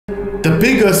The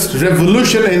biggest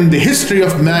revolution in the history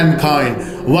of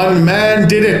mankind. One man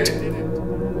did it.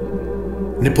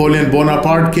 Napoleon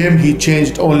Bonaparte came, he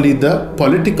changed only the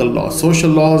political laws.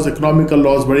 Social laws, economical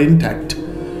laws were intact.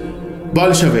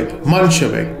 Bolshevik,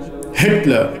 Menshevik,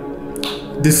 Hitler,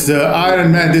 this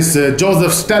Iron Man, this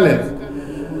Joseph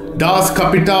Stalin, Das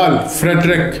Kapital,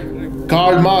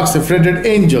 Karl Marx, Friedrich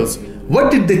Engels.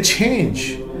 What did they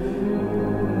change?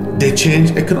 They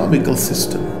changed economical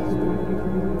system.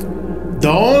 The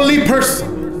only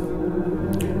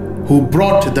person who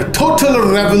brought the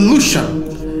total revolution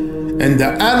in the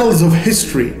annals of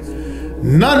history,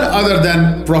 none other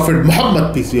than Prophet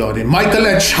Muhammad, peace be upon him. Michael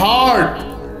H. Hart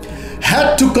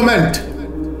had to comment,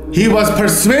 he was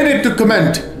persuaded to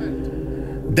comment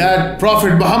that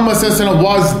Prophet Muhammad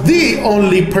was the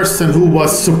only person who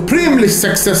was supremely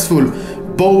successful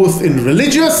both in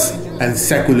religious and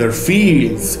secular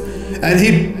fields. And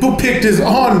he picked his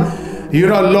own,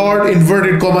 Lord,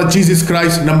 inverted comma, Jesus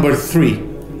Christ, number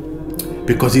 3.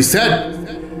 Because he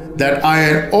said that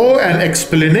I owe an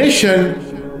explanation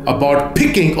about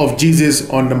picking of Jesus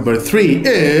on number 3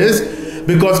 is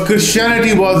because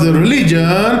Christianity was a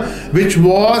religion which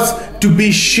was to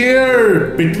be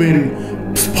shared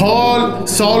between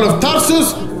Saul of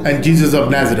Tarsus and Jesus of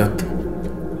Nazareth.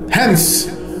 Hence,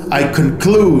 I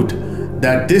conclude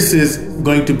that this is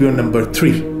going to be on number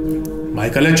 3.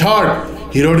 Michael H. Hart,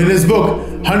 he wrote in his book,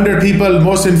 100 people,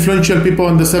 most influential people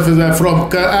on the surface of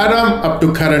from Adam up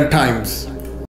to current times.